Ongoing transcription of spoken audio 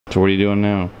So what are you doing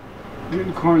now?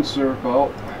 Getting corn syrup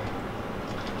out.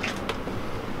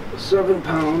 7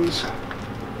 pounds.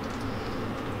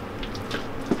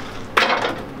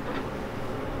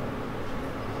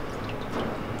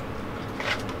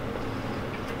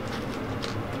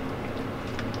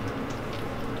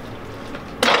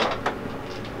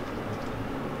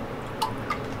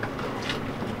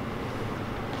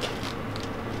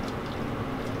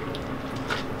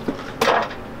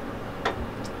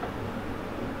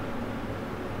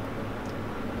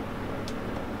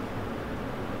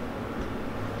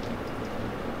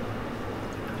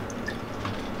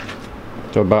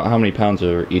 So about how many pounds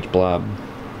are each blob?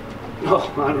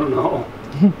 Oh, I don't know.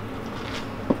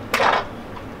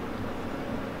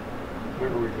 There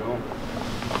we go.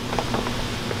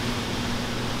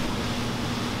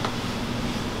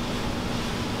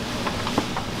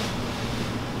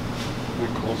 A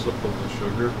close up of the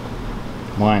sugar.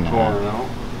 Why not? Pouring out.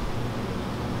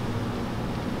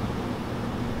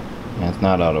 Yeah, it's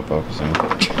not auto-focusing.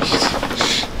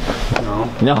 No.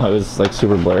 No, it was like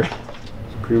super blurry.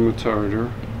 Cream of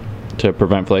tartar. To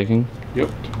prevent flaking? Yep,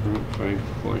 to prevent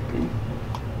flaking.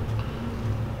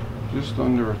 Just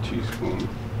under a teaspoon.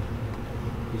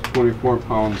 It's 24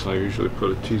 pounds. I usually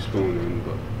put a teaspoon in,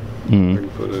 but I can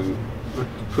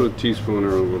put a teaspoon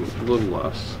or a little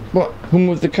less. What? Who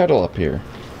moved the kettle up here?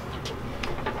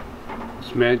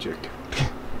 It's magic.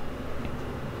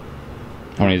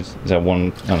 How many is that?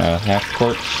 1.5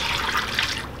 quarts?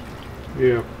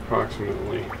 Yeah,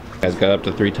 approximately. You guys got up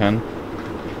to 310?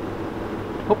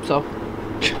 Hope so.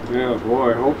 Yeah,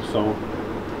 boy, I hope so.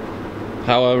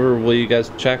 However, will you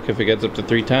guys check if it gets up to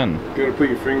 310? You gotta put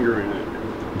your finger in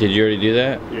it. Did you already do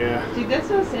that? Yeah. See, that's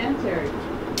not sanitary.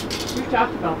 We've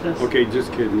talked about this. Okay,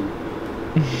 just kidding.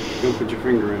 Don't put your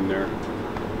finger in there.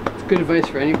 It's good advice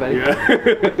for anybody. Yeah.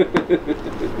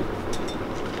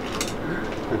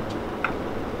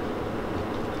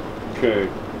 Okay.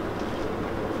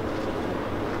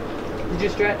 Did you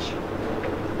stretch?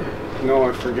 No,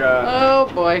 I forgot. Oh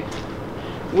boy.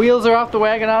 Wheels are off the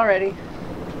wagon already.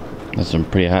 That's some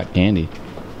pretty hot candy.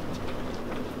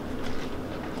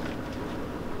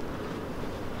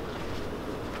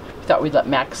 Thought we'd let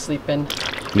Max sleep in.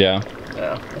 Yeah.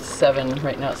 It's 7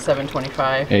 right now. It's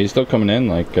 7:25. Hey, he's still coming in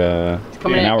like an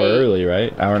hour early,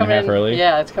 right? Hour and a half early.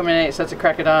 Yeah, it's coming in 8, so that's a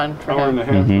crack of dawn for Hour him. and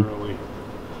a half early.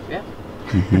 Yeah.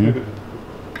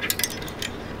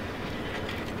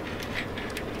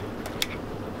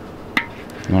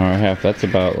 Hour and a half. That's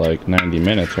about like 90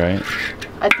 minutes, right?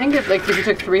 I think if you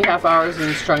took 3 half hours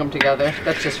and strung them together,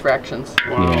 that's just fractions.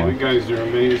 Wow, Yeah. you guys are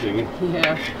amazing.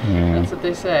 Yeah. Yeah. That's what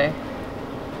they say.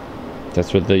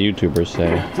 That's what the YouTubers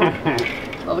say.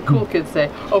 All the cool kids say.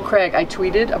 Oh, Craig, I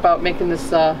tweeted about making this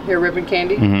hair ribbon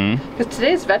candy. Because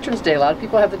today's Veterans Day. A lot of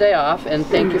people have the day off, and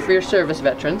thank you for your service,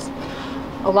 veterans.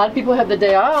 A lot of people have the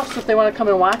day off, so if they want to come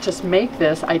and watch us make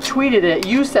this, I tweeted it.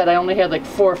 You said I only had like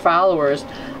 4 followers.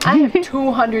 I have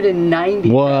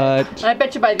 290. What? And I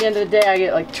bet you by the end of the day I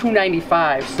get like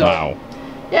 295. So, wow.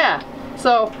 yeah.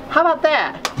 So how about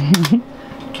that?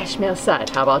 Catch me outside.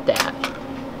 How about that?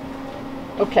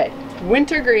 Okay.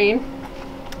 Wintergreen.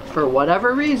 For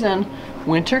whatever reason,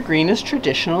 wintergreen is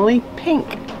traditionally pink.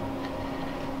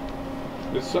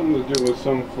 It's something to do with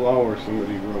some flower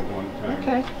somebody wrote one time.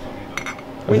 Okay.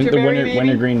 I think the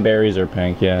wintergreen berries are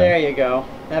pink, yeah. There you go.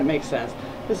 That makes sense.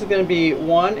 This is going to be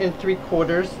 1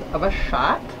 3/4 of a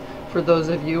shot for those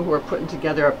of you who are putting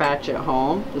together a batch at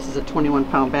home. This is a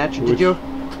 21-pound batch. A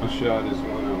shot is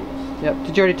 1 ounce. Yep.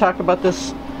 Did you already talk about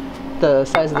this, the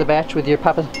size of the batch with your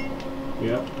papa?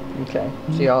 Yep. Okay.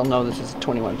 So you all know this is a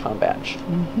 21-pound batch.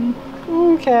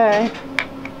 Okay.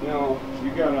 Now,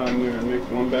 you got on there to make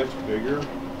one batch bigger?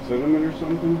 Cinnamon or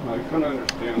something? I couldn't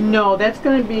understand that. No, that's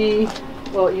going to be,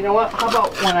 well, you know what? How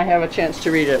about when I have a chance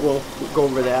to read it, we'll go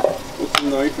over that. What's the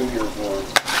knife in here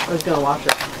for? I was going to wash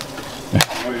it.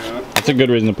 Oh, yeah? That's a good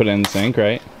reason to put it in the sink,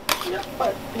 right? Yeah,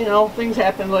 but, you know, things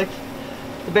happen. Like,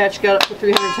 the batch got up to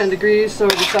 310 degrees, so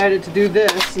we decided to do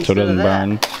this instead So it doesn't of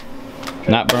that. burn.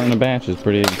 Not burn the batch is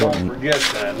pretty Don't important. forget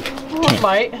that. Well, I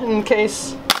might, in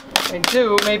case I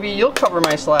do. Maybe you'll cover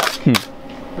my slack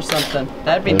or something.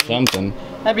 That'd be Or neat. something.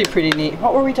 That'd be pretty neat.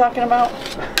 What were we talking about?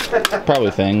 Probably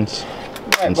things.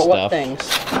 Right, And but what stuff. things?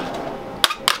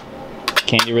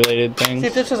 Candy related things. See,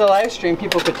 if this was a live stream,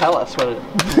 people could tell us what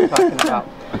we're talking about.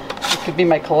 It could be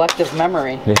my collective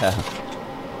memory. Yeah.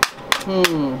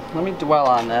 Let me dwell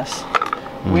on this.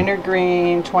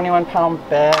 Wintergreen, 21-pound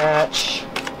batch.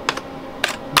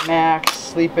 Max,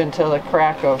 sleep until the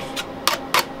crack of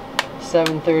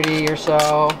 7:30 or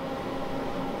so.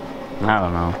 I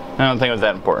don't know. I don't think it was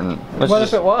that important. What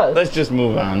if it was? Let's just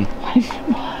move on. What if it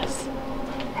was?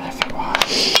 What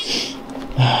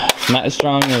Not as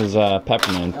strong as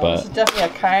peppermint, This but is definitely a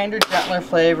kinder, gentler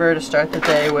flavor to start the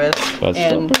day with. But and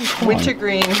still pretty strong.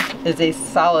 wintergreen is a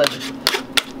solid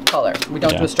color. We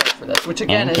don't do a stripe for this, which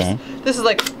again this is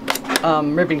like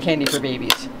ribbon candy for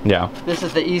babies. yeah. This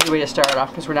is the easy way to start off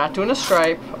because we're not doing a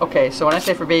stripe. Okay, so when I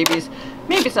say for babies,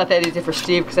 maybe it's not that easy for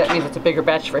Steve because that means it's a bigger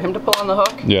batch for him to pull on the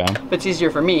hook. Yeah. But it's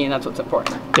easier for me, and that's what's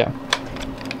important. Yeah.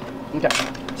 Okay,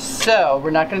 so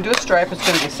we're not going to do a stripe. It's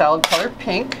going to be solid color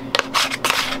pink.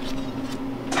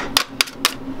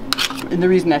 And the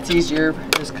reason that's easier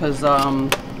is because I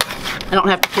don't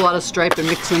have to pull out a stripe and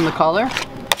mix in the color.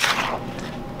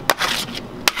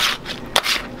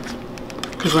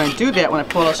 Because when I do that, when I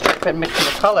pull out a stripe and mix in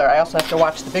the color, I also have to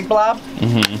watch the big blob.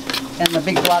 And the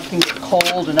big blob can get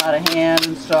cold and out of hand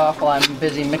and stuff while I'm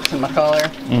busy mixing my color.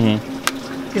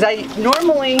 Because I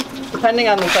normally, depending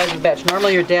on the size of the batch,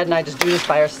 normally your dad and I just do this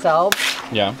by ourselves.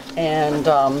 Yeah. And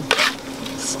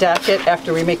stack it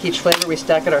after we make each flavor, we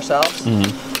stack it ourselves.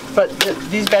 But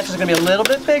these batches are going to be a little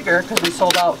bit bigger because we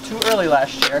sold out too early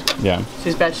last year. Yeah. So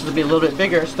these batches will be a little bit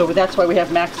bigger. So that's why we have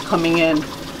Max coming in.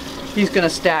 He's going to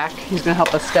stack. He's going to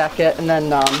help us stack it. And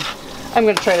then I'm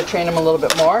going to try to train him a little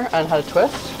bit more on how to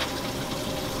twist.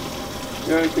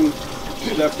 Yeah, you can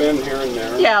step in here and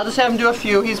there. Yeah, I'll just have him do a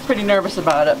few. He's pretty nervous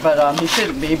about it, but he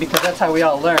shouldn't be because that's how we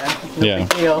all learn. It's no big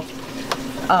deal.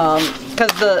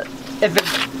 Because if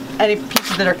it's any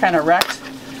pieces that are kind of wrecked,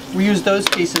 we use those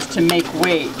pieces to make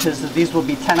weight because these will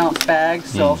be 10-ounce bags.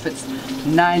 So if it's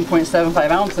 9.75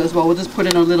 ounces, well, we'll just put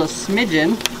in a little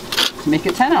smidgen to make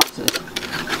it 10 ounces.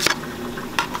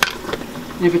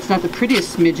 And if it's not the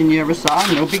prettiest smidgen you ever saw,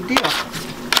 no big deal.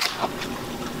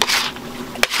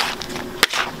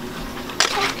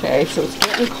 Okay, so it's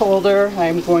getting colder.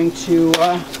 I'm going to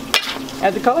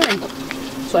add the coloring.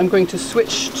 So I'm going to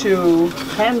switch to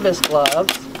canvas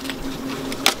gloves.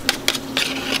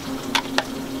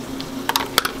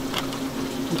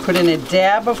 And put in a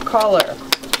dab of color.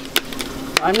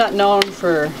 I'm not known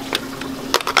for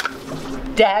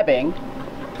dabbing,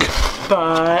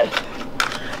 but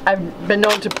I've been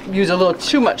known to use a little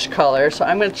too much color, so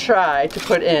I'm going to try to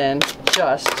put in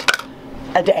just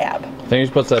a dab. I think you're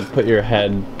supposed to put your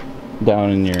head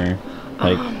down in your,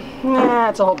 like... Nah,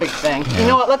 it's a whole big thing. Yeah. You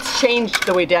know what, let's change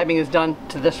the way dabbing is done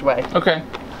to this way. Okay.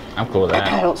 I'm cool with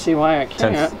that. I don't see why I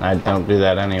can't. Since I don't do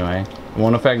that anyway. It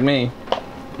won't affect me.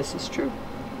 This is true.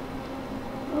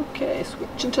 Okay,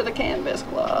 switching to the canvas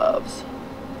gloves.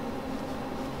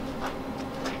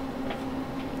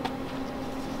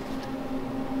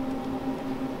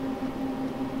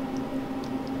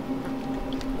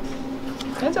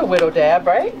 That's a widow dab,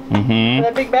 right? For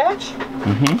that big batch?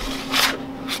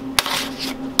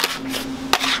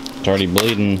 It's already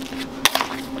bleeding.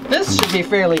 This should be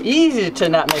fairly easy to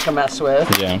not make a mess with.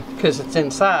 Yeah. Because it's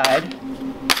inside.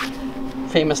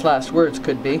 Famous last words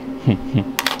could be.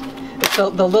 It's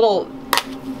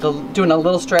doing a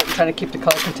little stripe and trying to keep the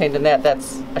color contained in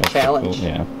that's a challenge. Cool,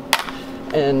 yeah.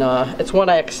 And it's one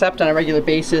I accept on a regular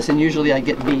basis, and usually I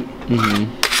get beat.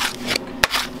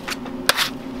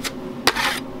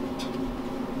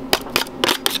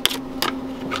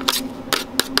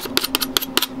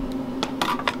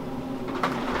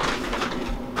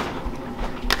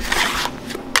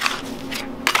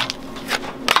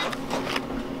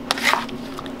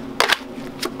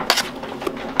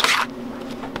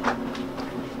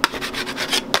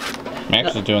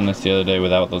 Max was doing this the other day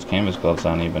without those canvas gloves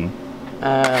on even.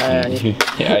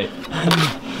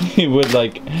 He would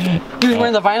like... He was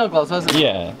wearing the vinyl gloves, wasn't he?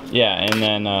 Yeah, and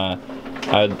then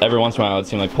every once in a while it would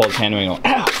seem like pull his hand away and go,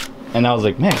 ow! And I was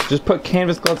like, Max, just put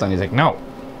canvas gloves on. He's like, no.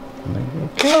 I'm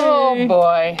like, okay. Oh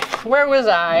boy, where was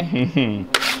I?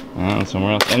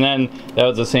 Somewhere else. And then that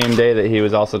was the same day that he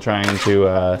was also trying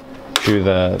to do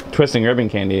the twisting ribbon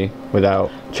candy without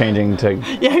changing to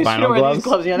vinyl gloves. These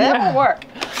gloves. Yeah, that won't work.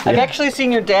 I've actually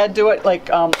seen your dad do it, like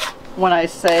when I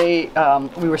say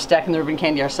we were stacking the ribbon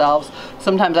candy ourselves,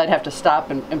 sometimes I'd have to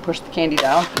stop and push the candy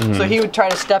down. So he would try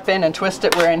to step in and twist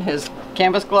it wearing his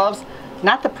canvas gloves.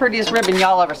 Not the prettiest ribbon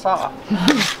y'all ever saw.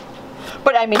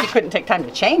 But I mean, he couldn't take time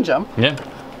to change them. Yeah.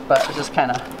 But it was just kind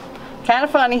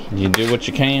of funny. You do what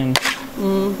you can.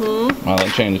 Wow,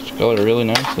 that changed color really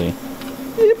nicely.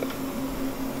 Yep.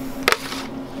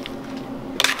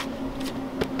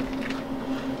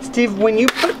 Steve, when you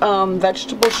put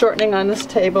vegetable shortening on this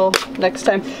table next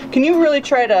time, can you really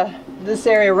try to, this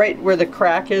area right where the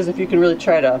crack is, if you can really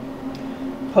try to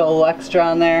put a little extra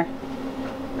on there?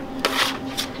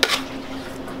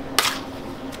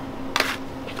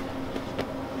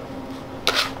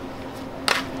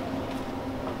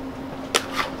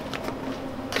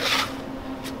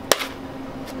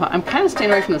 I'm kind of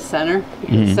staying away from the center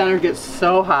because the center gets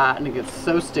so hot and it gets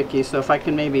so sticky. So if I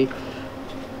can maybe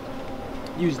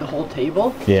use the whole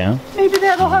table, maybe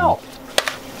that'll help.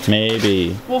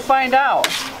 Maybe. We'll find out.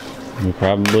 We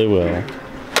probably will.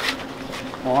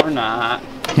 Or not.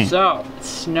 So, it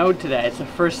snowed today. It's the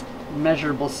first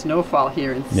measurable snowfall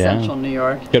here in central New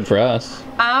York. Good for us.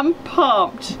 I'm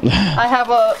pumped. Okay, and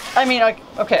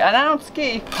I don't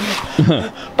ski,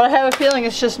 but I have a feeling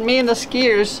it's just me and the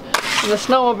skiers and the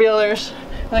snowmobilers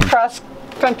and the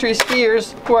cross-country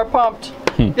skiers who are pumped.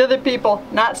 The other people,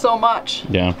 not so much.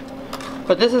 Yeah.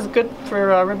 But this is good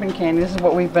for ribbon candy. This is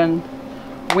what we've been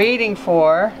waiting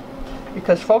for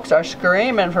because folks are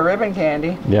screaming for ribbon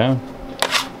candy. Yeah.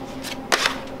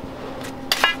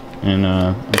 And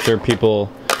I'm sure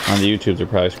people on the YouTubes are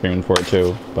probably screaming for it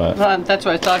too, but... that's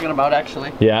what I was talking about,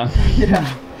 actually. Yeah?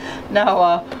 Yeah.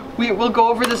 Now, we'll go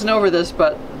over this and over this,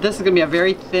 but this is going to be a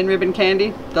very thin ribbon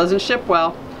candy. Doesn't ship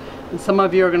well. And some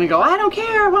of you are going to go, I don't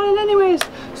care, I want it anyways.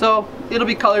 So, it'll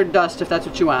be colored dust if that's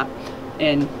what you want.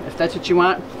 And if that's what you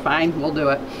want, fine, we'll do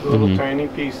it. Little tiny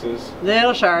pieces.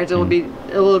 Little shards. It'll be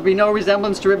no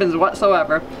resemblance to ribbons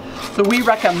whatsoever. So we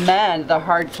recommend the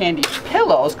hard candy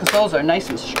pillows because those are nice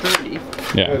and sturdy.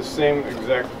 Yeah. The same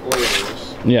exact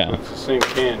flavors. Yeah. It's the same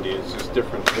candy. It's just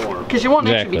different form. Because you won't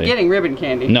actually be getting ribbon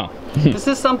candy. No. This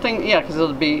is something, because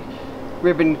it'll be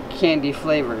ribbon candy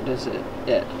flavored. Is it?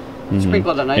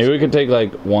 Sprinkled on ice. Maybe we could take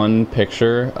like one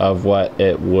picture of what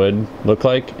it would look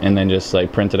like and then just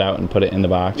like print it out and put it in the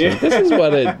box. Yeah. Like, this is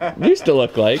what it used to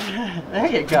look like. There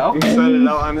you go. You set it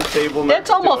out on the table. It's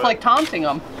almost like taunting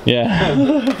them.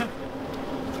 Yeah.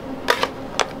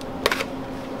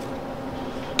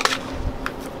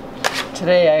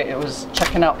 Today I was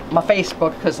checking out my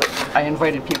Facebook because I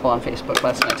invited people on Facebook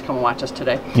last night to come and watch us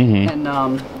today. And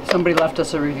somebody left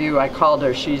us a review. I called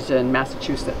her. She's in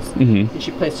Massachusetts. And she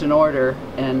placed an order,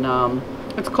 and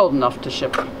it's cold enough to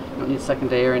ship. You don't need second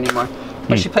day air anymore.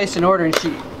 But she placed an order and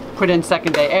she put in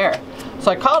second day air. So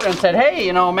I called her and said,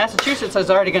 hey, Massachusetts is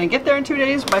already going to get there in 2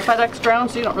 days by FedEx ground,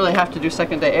 so you don't really have to do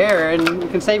second day air, and we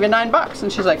can save you $9.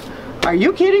 And she's like, are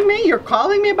you kidding me? You're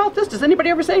calling me about this? Does anybody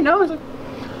ever say no? I was like,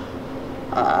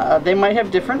 they might have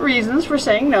different reasons for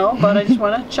saying no, but I just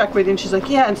want to check with you. And she's like,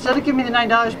 yeah, instead of giving me the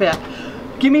 $9 back,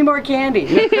 give me more candy.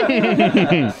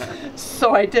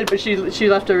 So I did, but she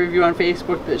left a review on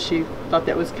Facebook that she thought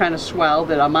that was kind of swell,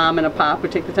 that a mom and a pop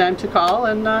would take the time to call.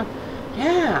 And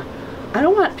yeah, I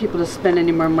don't want people to spend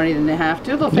any more money than they have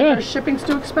to. They'll think our shipping's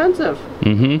too expensive.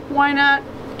 Why not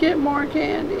get more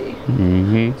candy?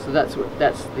 So that's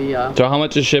the... So how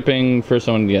much is shipping for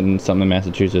someone getting something in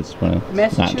Massachusetts when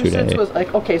it's not 2 days? Was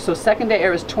like, okay, so second day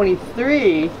air is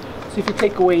 23, so if you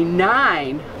take away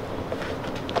 9...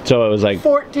 So it was like...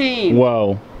 14.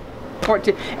 Whoa.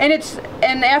 14.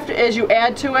 And after, as you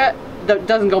add to it, that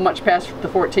doesn't go much past the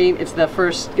 14, it's the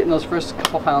getting those first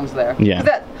couple pounds there.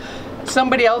 Yeah.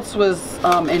 Somebody else was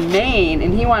in Maine,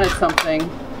 and he wanted something,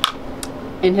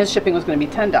 and his shipping was going to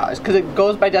be $10 because it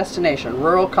goes by destination.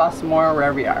 Rural costs more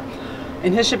wherever you are.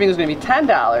 And his shipping was going to be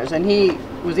 $10, and he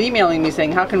was emailing me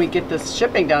saying, how can we get this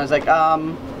shipping down? I was like,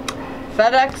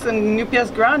 FedEx and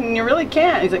UPS ground, and you really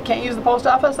can't. He's like, can't you use the post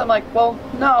office? I'm like, well,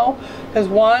 no, because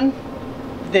one,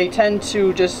 they tend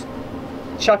to just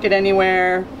chuck it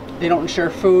anywhere. They don't insure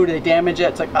food, they damage it.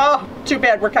 It's like, oh, too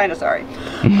bad, we're kind of sorry.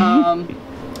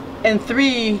 And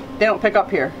 3, they don't pick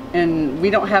up here, and we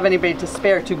don't have anybody to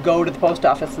spare to go to the post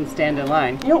office and stand in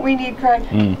line. You know what we need, Craig?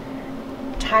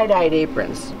 Tie-dyed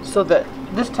aprons, so that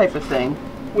this type of thing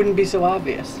wouldn't be so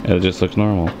obvious. It just looks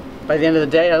normal. By the end of the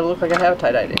day, it'll look like I have a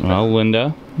tie-dyed apron. Well,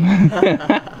 Linda.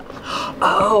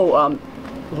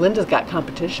 Linda's got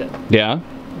competition. Yeah?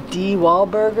 Dee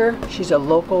Wahlberger, she's a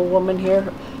local woman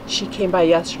here. She came by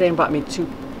yesterday and bought me 2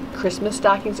 Christmas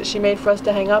stockings that she made for us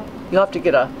to hang up. You'll have to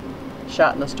get a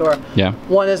shot in the store. Yeah.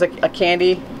 One is a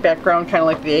candy background, kind of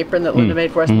like the apron that Linda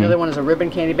made for us. And the other one is a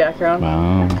ribbon candy background.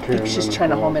 Wow. I think she's trying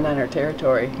to home in on her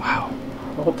territory. Wow.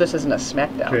 I hope this isn't a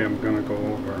smackdown. Okay, I'm gonna go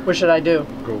over. What should I do?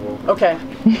 Go over. Okay.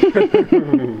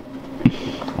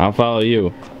 I'll follow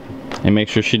you and make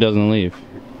sure she doesn't leave.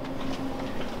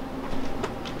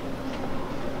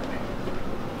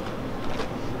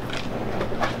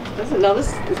 No,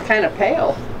 this is kind of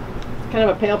pale. It's kind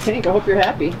of a pale pink. I hope you're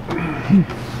happy.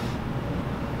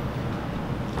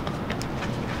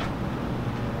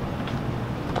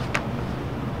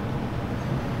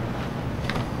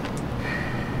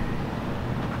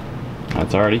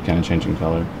 That's already kind of changing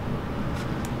color.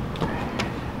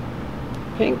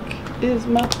 Pink is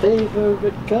my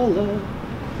favorite color.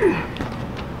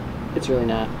 It's really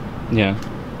not. Yeah.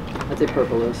 I'd say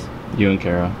purple is. You and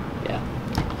Kara. Yeah.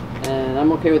 And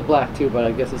I'm okay with black too, but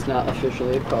I guess it's not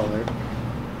officially a color.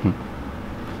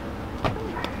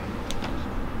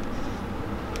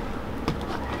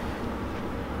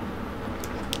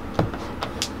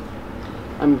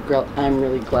 I'm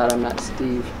really glad I'm not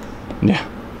Steve. Yeah.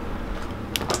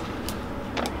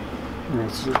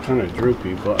 It's kind of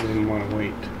droopy, but I didn't want to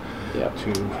wait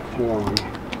too long.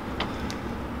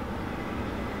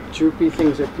 Droopy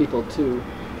things are people too.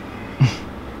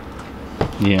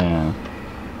 Yeah.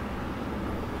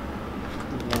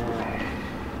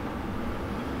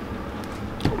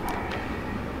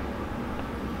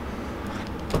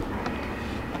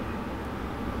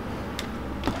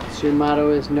 So your motto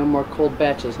is no more cold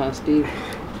batches, huh, Steve? I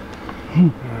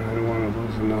don't want to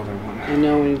lose another one. I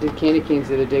know when we did candy canes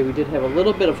the other day, we did have a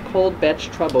little bit of cold batch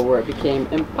trouble where it became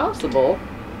impossible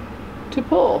to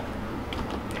pull.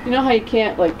 You know how you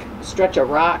can't like stretch a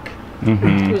rock?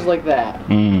 Mm-hmm. It was like that.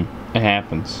 It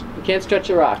happens. You can't stretch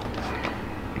a rock.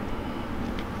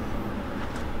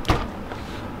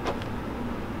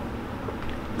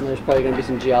 And there's probably going to be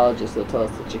some geologists that'll tell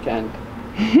us that you can.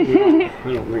 No,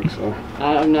 I don't think so.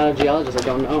 I'm not a geologist, I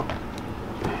don't know.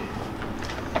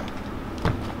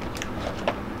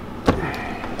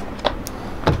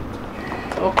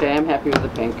 Okay, I'm happy with the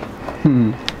pink.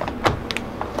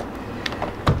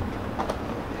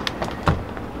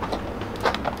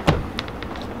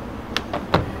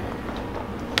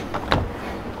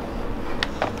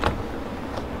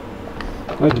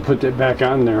 I had to put that back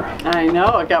on there. I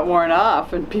know, it got worn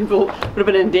off and people would have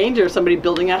been in danger of somebody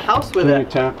building a house with Can it. you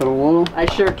tap it a little? I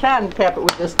sure can tap it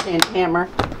with this tin hammer.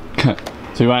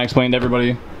 So you want to explain to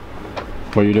everybody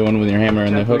what you're doing with your hammer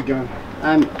and the hook?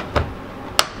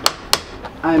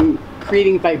 I'm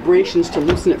creating vibrations to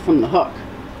loosen it from the hook.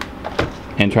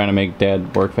 And trying to make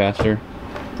Dad work faster?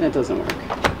 That doesn't work.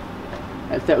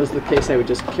 If that was the case, I would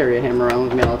just carry a hammer around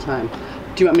with me all the time.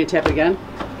 Do you want me to tap it again?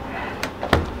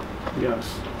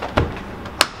 Yes.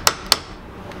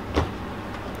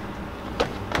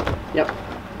 Yep.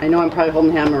 I know I'm probably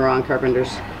holding the hammer wrong,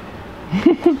 carpenters.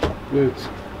 Good.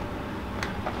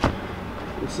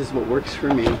 This is what works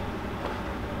for me. Okay,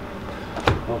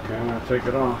 I'm gonna take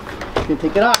it off. You can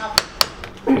take it off.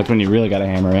 That's when you really got to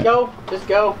hammer it. Go. Just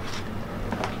go.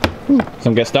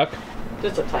 Some get stuck?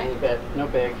 Just a tiny bit. No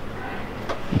big.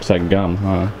 Looks like gum,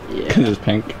 huh? Yeah. Because it's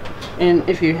pink. And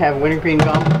if you have wintergreen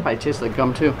gum, it probably tastes like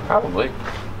gum too. Probably.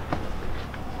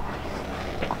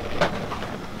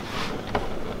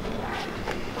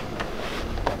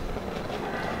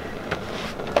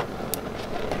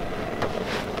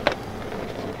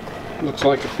 Looks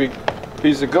like a big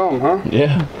piece of gum, huh?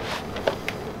 Yeah.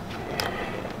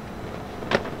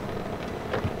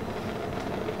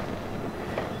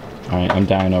 Alright, I'm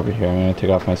dying over here. I'm gonna take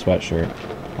off my sweatshirt.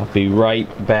 I'll be right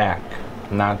back.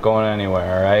 I'm not going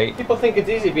anywhere, alright? People think it's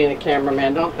easy being a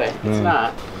cameraman, don't they? It's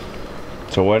not.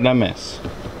 So what did I miss?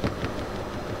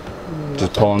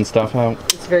 Just pulling stuff out?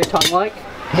 It's very tongue-like.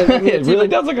 It really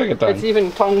does look like a tongue. It's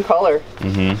even tongue color,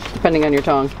 depending on your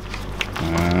tongue.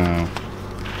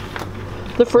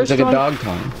 The first It's like one, a dog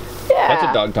tongue. Yeah. That's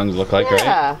what dog tongues look like, right?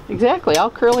 Yeah, exactly. All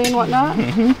curly and whatnot.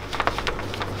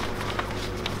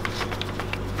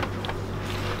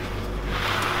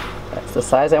 That's the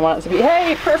size I want it to be.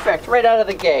 Hey, perfect, right out of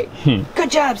the gate.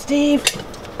 Good job, Steve.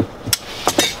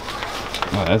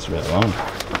 Oh, that's really long.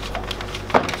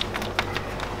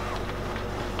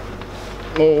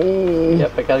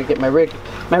 Yep, I gotta get my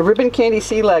ribbon candy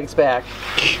sea legs back.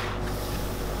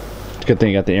 Good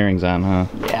thing you got the earrings on, huh?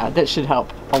 Yeah, that should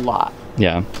help a lot.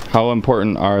 Yeah. How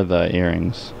important are the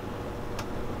earrings?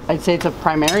 I'd say it's of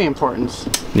primary importance.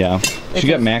 Yeah. Should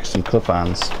get Max some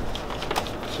clip-ons.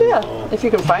 Yeah, if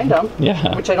you can find them.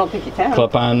 Yeah. Which I don't think you can.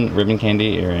 Clip-on ribbon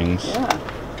candy earrings. Yeah.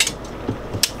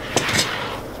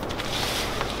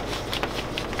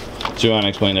 Do you want to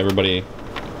explain to everybody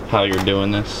how you're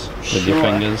doing this with your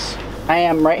fingers? I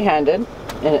am right-handed,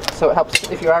 and so it helps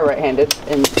if you are right-handed,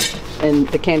 and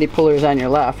the candy puller is on your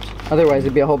left. Otherwise,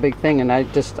 it'd be a whole big thing, and I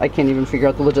can't even figure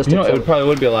out the logistics. You know, it probably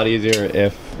would be a lot easier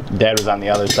if Dad was on the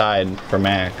other side for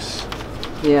Max.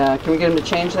 Yeah, can we get him to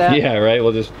change that? Yeah, right?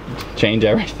 We'll just change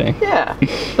everything. Yeah,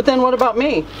 but then what about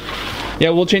me? Yeah,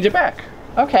 we'll change it back.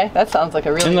 Okay, that sounds like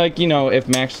a really... And like, you know, if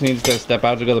Max needs to step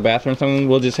out to go to the bathroom or something,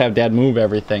 we'll just have Dad move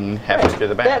everything halfway through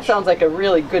the batch. That sounds like a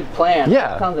really good plan. Yeah.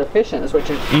 That sounds efficient is what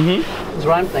you're... is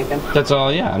what I'm thinking. That's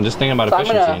all, yeah. I'm just thinking about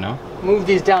efficiency, you know? Move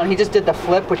these down. He just did the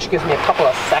flip, which gives me a couple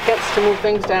of seconds to move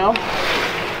things down. So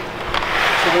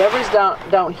whatever's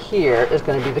down here is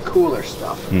going to be the cooler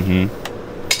stuff. And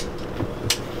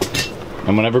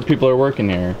whenever people are working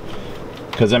here,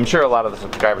 Because I'm sure a lot of the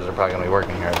subscribers are probably going to be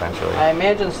working here eventually. I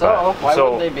imagine so. Why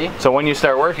wouldn't they be? So when you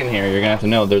start working here, you're going to have to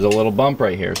know there's a little bump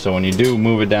right here. So when you do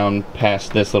move it down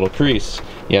past this little crease,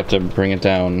 you have to bring it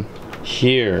down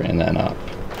here and then up.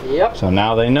 Yep. So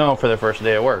now they know for their first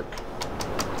day of work.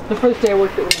 The first day of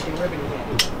work that we're making ribbon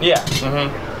candy. Yeah.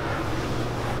 Mm-hmm.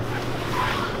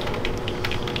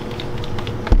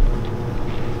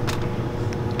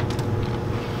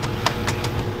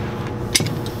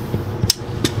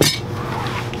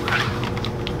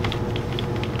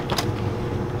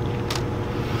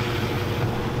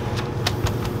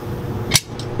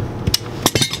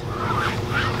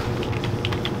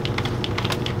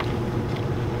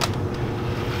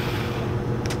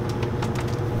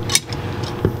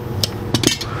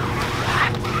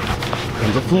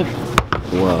 There's a flip.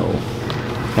 Whoa.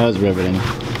 That was riveting.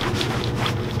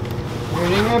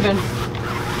 Riveting ribbon.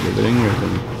 Riveting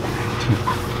ribbon.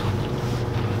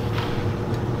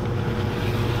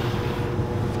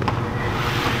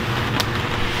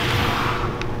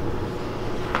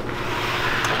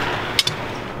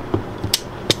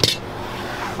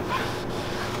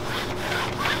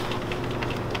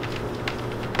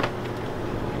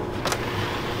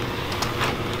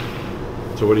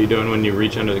 So what are you doing when you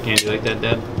reach under the candy like that,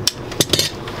 Dad?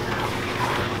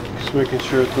 Just making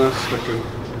sure it's not sticking.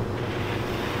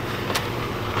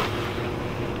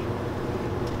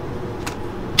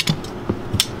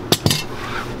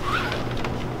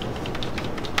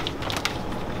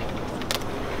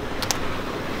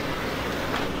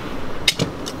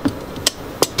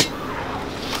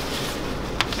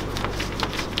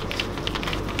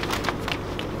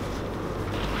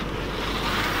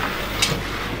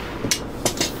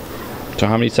 So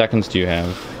how many seconds do you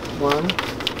have? 1,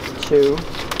 2,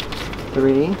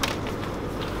 3.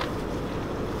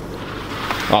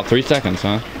 Oh, 3 seconds,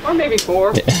 huh? Or maybe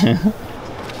 4.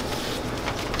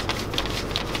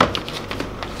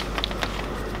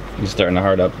 You starting to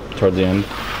hard up towards the end?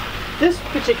 This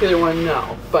particular one,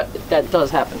 no, but that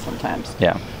does happen sometimes.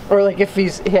 Yeah. Or like if he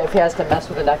has to mess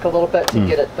with the neck a little bit to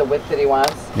get it the width that he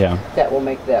wants. Yeah. That will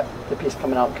make the piece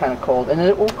coming out kind of cold, and then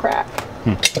it will crack.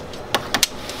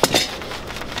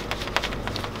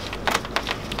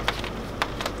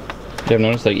 I've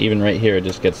noticed like even right here it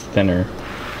just gets thinner.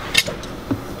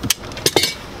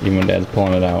 Even when Dad's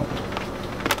pulling it out.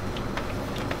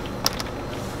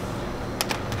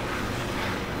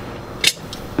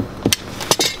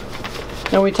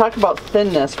 Now when we talk about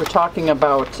thinness, we're talking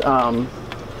about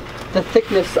the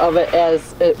thickness of it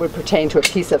as it would pertain to a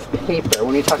piece of paper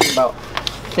when you're talking about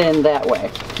thin that way.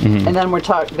 Mm-hmm. And then we're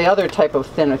talking, the other type of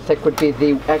thin or thick would be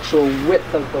the actual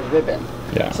width of the ribbon.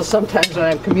 Yeah. So sometimes when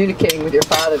I'm communicating with your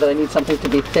father that I need something to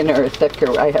be thinner or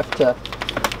thicker, I have to...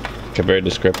 Okay, very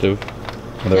descriptive.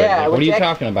 Yeah. What are you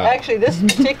talking about? Actually, this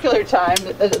particular time,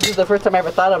 this is the first time I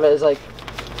ever thought of it as like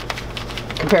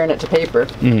comparing it to paper.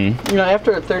 Mm-hmm. You know,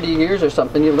 after 30 years or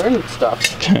something, you learn stuff.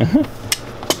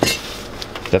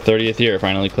 The 30th year it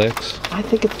finally clicks? I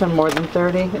think it's been more than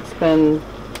 30. It's been,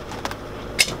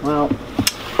 well,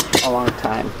 a long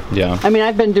time. Yeah. I mean,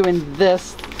 I've been doing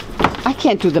this. I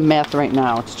can't do the math right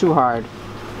now. It's too hard.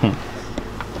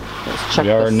 Let's check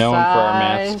we are the known size. for our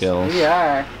math skills. We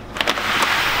are.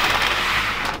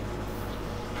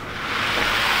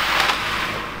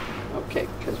 Okay,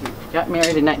 because we got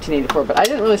married in 1984, but I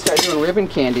didn't really start doing ribbon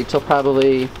candy till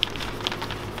probably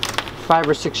 5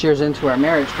 or 6 years into our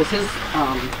marriage, because his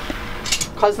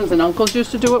cousins and uncles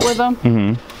used to do it with them.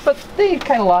 Mm-hmm. But they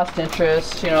kind of lost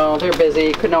interest, you know, they're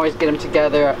busy, couldn't always get them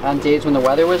together on days when the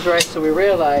weather was right, so we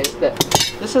realized that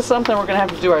this is something we're going to have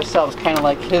to do ourselves, kind of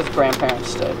like his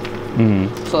grandparents did.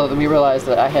 Mm-hmm. So then we realized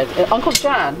that I had, and Uncle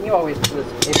John, he always was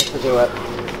able to do it.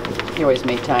 He always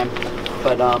made time.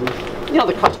 But, you know,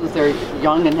 the cousins, they're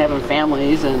young and having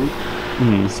families and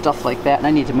stuff like that, and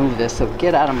I need to move this, so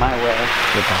get out of my way.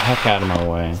 Get the heck out of my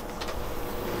way.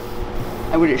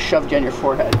 I would have shoved you on your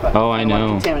forehead, but oh, I know.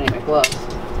 Want to contaminate my gloves.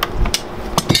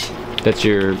 That's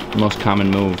your most common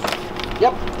move.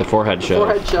 Yep. The forehead shove.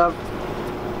 Forehead shove.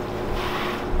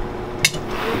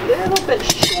 A little bit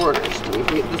shorter,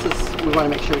 Steve. We want to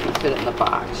make sure we can fit it in the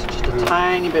box. Just a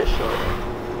tiny bit shorter.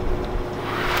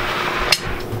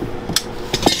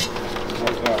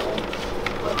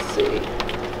 Let's see.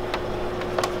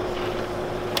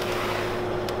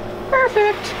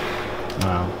 Perfect.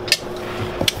 Wow.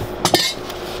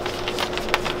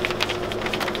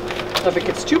 If it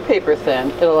gets too paper thin,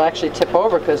 it'll actually tip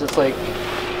over because it's like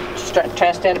just trying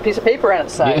to stand a piece of paper on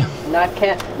its side. Yeah. Not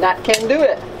can do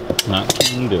it. Not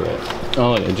can do it.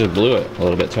 Oh, it just blew it a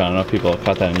little bit too. I don't know if people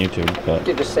caught that on YouTube, but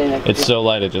you're just saying that it's so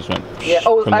light it just went. Yeah.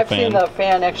 Oh, I've seen the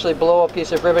fan actually blow a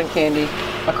piece of ribbon candy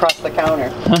across the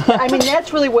counter. I mean,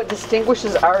 that's really what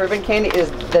distinguishes our ribbon candy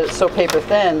is that it's so paper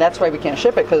thin. That's why we can't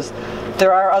ship it, because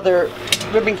there are other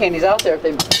ribbon candies out there if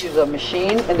they use a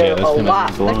machine, and they're a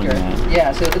lot thicker.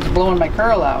 Yeah, so it's blowing my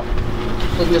curl out.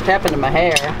 Doesn't just happen to my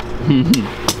hair.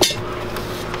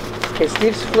 Okay,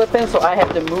 Steve's flipping, so I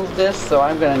have to move this, so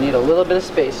I'm going to need a little bit of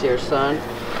space here, son.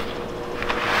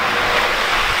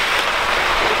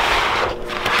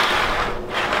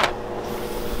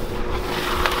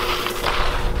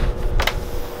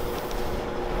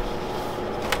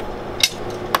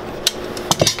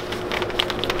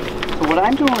 What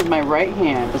I'm doing with my right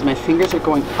hand is my fingers are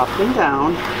going up and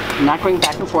down, not going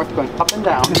back and forth, going up and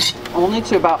down, only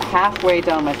to about halfway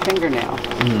down my fingernail.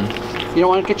 You don't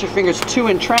want to get your fingers too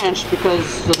entrenched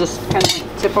because you'll just kind of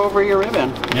tip over your ribbon.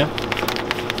 Yeah.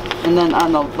 And then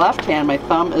on the left hand, my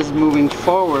thumb is moving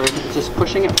forward, just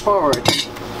pushing it forward.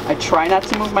 I try not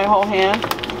to move my whole hand.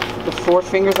 The 4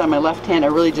 fingers on my left hand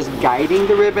are really just guiding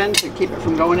the ribbon to keep it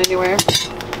from going anywhere.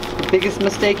 The biggest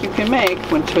mistake you can make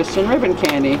when twisting ribbon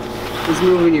candy is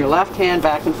moving your left hand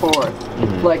back and forth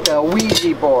like a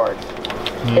Ouija board.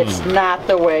 It's not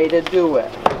the way to do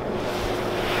it.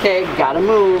 Okay, gotta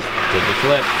move. Did the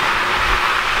flip.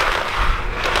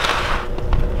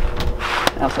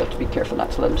 I also have to be careful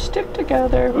not to let them stick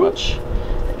together, which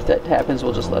if that happens,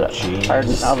 we'll just let it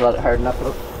harden. I'll let it harden up a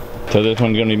little. So this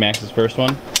one's gonna be Max's first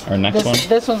one? Or next one?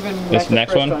 This one's gonna be Max's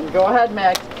first one. Go ahead,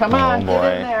 Max. Come on,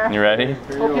 get in there. You ready?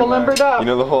 Hope you're limbered up. You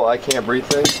know the whole I can't breathe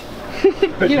thing?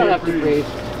 You don't have to breathe.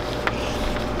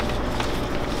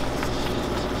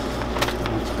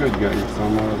 That's good. You got your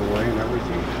thumb out of the way and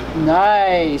everything.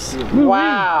 Nice.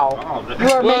 Wow. You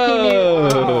are making me.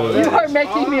 You are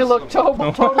making me look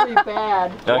totally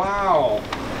bad. Wow.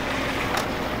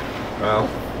 Well,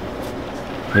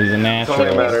 he's a natural. it's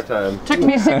only a matter of time. Took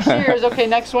me 6 years. Okay,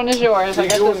 next one is yours. I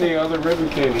got You and this. the other ribbon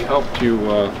candy helped you.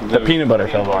 The peanut butter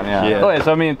filled one, yeah. Yeah. Oh, yeah.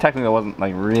 So I mean, technically, it wasn't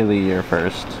like really your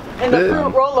first. And the fruit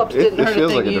roll-ups didn't hurt a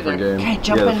feels thing like a either. different game. Okay,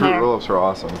 jump yeah, the in fruit there. roll-ups are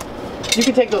awesome. You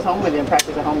can take those home with you and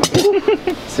practice at home with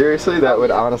you. Seriously, that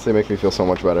would honestly make me feel so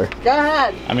much better. Go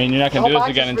ahead. I mean, you're not gonna do this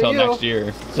again until you. next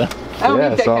year. So. I don't Yeah,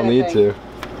 need that so I'll kind of need thing. to.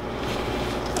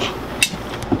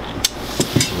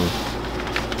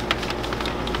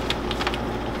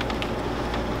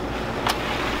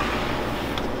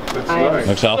 That's I am nice.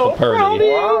 Looks so awful proud of purty.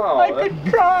 you. Wow. I could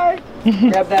cry.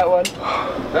 Grab that one.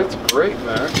 That's great,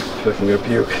 Max. I feel like I'm gonna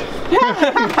puke.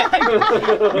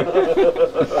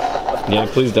 Yeah,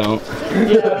 please don't.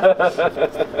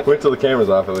 Yeah. Wait till the camera's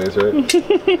off at least, right?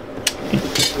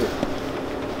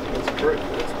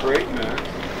 That's great, Max.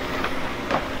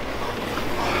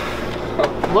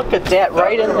 Look at that,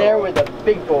 right in there with the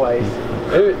big boys.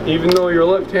 Hey, even though you're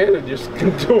left-handed, you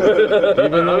can do it.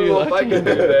 Even though you're left-handed, I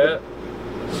can do that.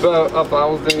 But if I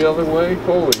was the other way,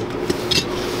 holy.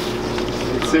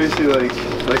 Seriously,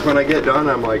 like when I get done,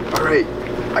 I'm like, all right,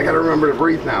 I gotta remember to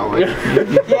breathe now. Like,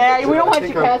 Yeah, we don't want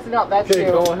you passing out. That's Okay,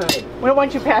 you. go ahead. We don't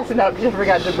want you passing out because you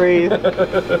forgot to breathe.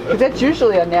 Because that's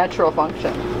usually a natural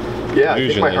function. yeah, I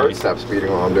think my heart stops beating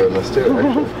while I'm doing this too.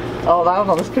 Actually. Oh, I don't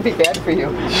know. This could be bad for you.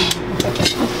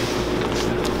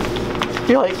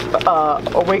 You're like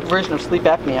awake version of sleep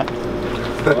apnea.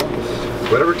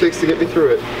 Whatever it takes to get me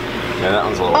through it. Yeah, that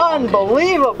one's a little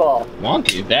unbelievable.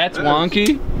 Wonky. That's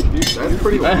wonky. That's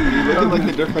pretty wonky. Look at like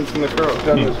the difference in the curl. You've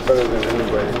done this better than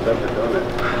anybody who's ever done it.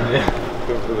 Yeah.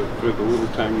 For the little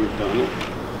time you've done it.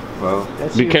 Well,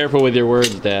 Be careful with your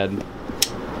words, Dad.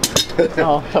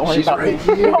 Oh, don't worry about me.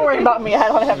 Don't worry about me. I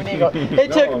don't have an ego.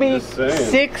 It took me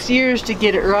 6 years to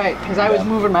get it right because I was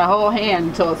moving my whole hand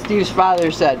until Steve's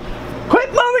father said, "Quit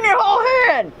moving your whole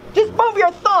hand. Just move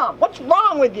your thumb. What's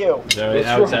wrong with you?"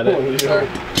 I said it.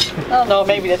 I don't know.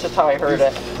 Maybe that's just how I heard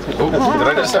it. oh, did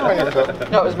I just step on your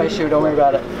foot? No, it was my shoe. Don't worry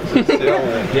about it.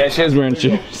 Yeah, she is wearing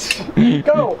shoes.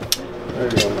 Go. There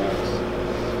you go, Max.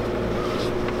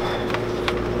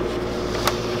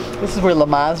 This is where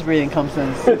Lamaze breathing comes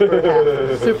in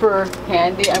super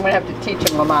handy. I'm gonna have to teach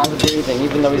him Lamaze breathing,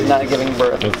 even though he's not giving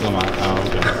birth. What's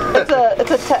the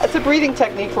It's a breathing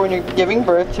technique for when you're giving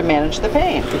birth to manage the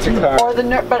pain. It's a car. Or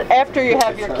but after you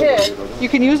have your kid, you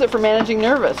can use it for managing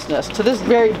nervousness. To this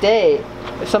very day,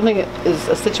 if something is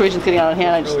a situation's getting out of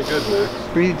hand, I just Really good,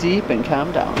 Max. breathe deep and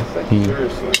calm down.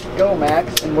 Seriously. Go,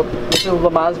 Max, and we'll do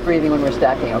Lamaze breathing when we're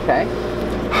stacking, okay?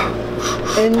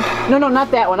 And no, not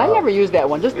that one. I never used that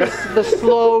one. Just the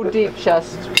slow, deep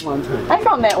chest one. I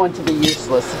found that one to be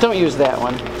useless. Don't use that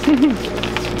one.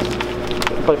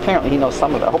 But apparently he knows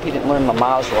some of it. I hope he didn't learn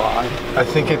Lamaze wrong. I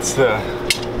think it's the.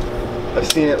 I've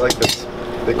seen it like this.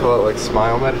 They call it like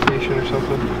smile meditation or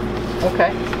something.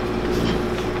 Okay.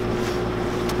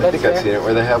 I think I've seen it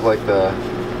where they have like the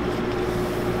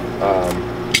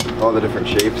all the different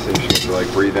shapes, and you're supposed to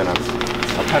like breathe in a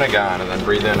pentagon and then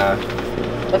breathe in a...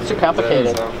 That's too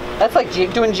complicated. That's like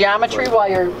doing geometry while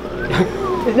you're...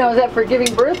 Now, is that for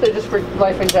giving birth or just for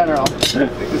life in general? I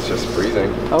think it's just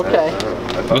breathing. Okay.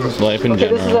 This is life in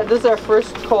general. This is our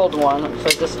first cold one, so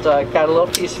I just got a little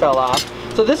piece fell off.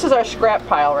 So this is our scrap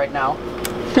pile right now.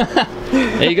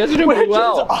 Hey, you guys are doing pretty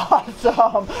well. Which is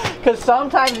awesome, because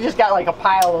sometimes you just got like a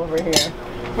pile over here,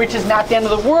 which is not the end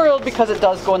of the world because it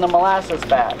does go in the molasses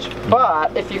batch.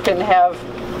 But if you can have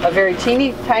a very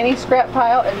tiny scrap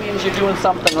pile, it means you're doing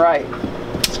something right.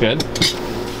 It's good.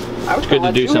 I was good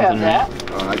to do something right.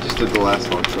 I just did the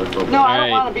last one, so I felt No, I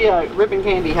don't want to be a ribbon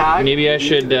candy hog. Maybe I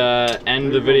should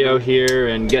end the video here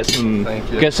and get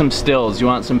some stills. You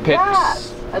want some pics?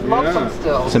 Yes, I'd love some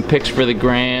stills. Some pics for the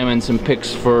gram and some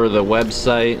pics for the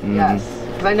website. And yes,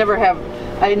 because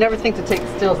I never think to take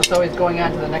stills. It's always going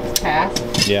on to the next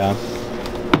task. Yeah.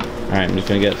 All right, I'm just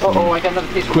gonna get some I got another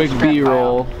piece quick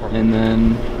B-roll, and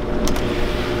then.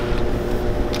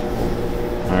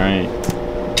 All right.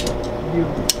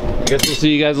 I guess we'll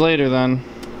see you guys later then.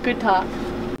 Good talk.